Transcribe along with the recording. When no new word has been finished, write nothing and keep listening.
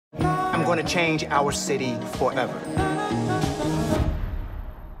going to change our city forever.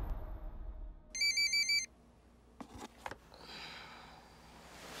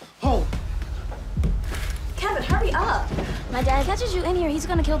 Hold. Kevin, hurry up. My dad catches you in here, he's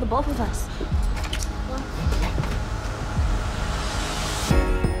gonna kill the both of us.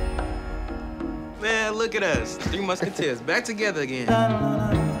 Man, look at us. Three Musketeers, back together again.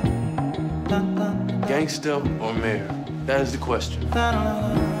 Gangster or mayor? That is the question.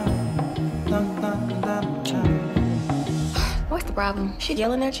 What's the problem? She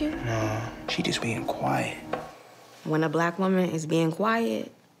yelling at you? No, she just being quiet. When a black woman is being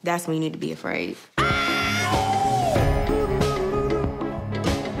quiet, that's when you need to be afraid.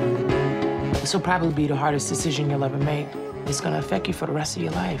 This will probably be the hardest decision you'll ever make. It's gonna affect you for the rest of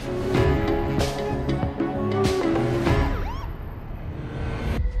your life.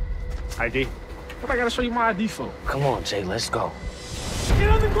 ID? What I gotta show you my ID for? Come on, Jay, let's go. Get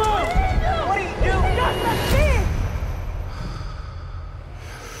on the ground! What are you doing?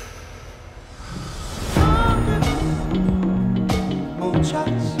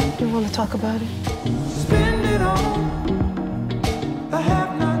 You wanna talk about it? Spend it all. I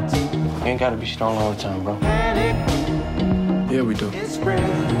have not. You ain't gotta be strong all the time, bro. Yeah, we do. It's real.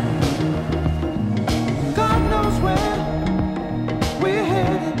 God knows where we're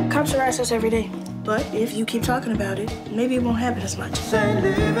headed. Cops harass us every day. But if you keep talking about it, maybe it won't happen as much. Say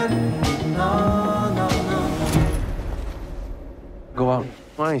living. No, no, no. Go out.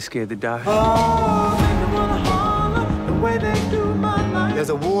 I ain't scared to die. Oh, they wanna holler the way they do my life. There's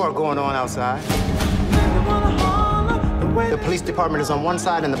a war going on outside. They wanna holler the way The police department is on one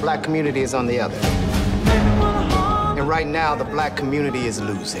side and the black community is on the other. they wanna holler. And right now, the black community is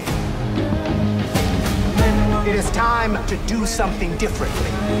losing. It is time to do something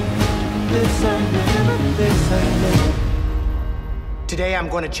differently. This ain't living, this ain't living. Today, I'm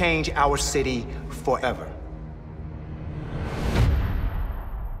going to change our city forever.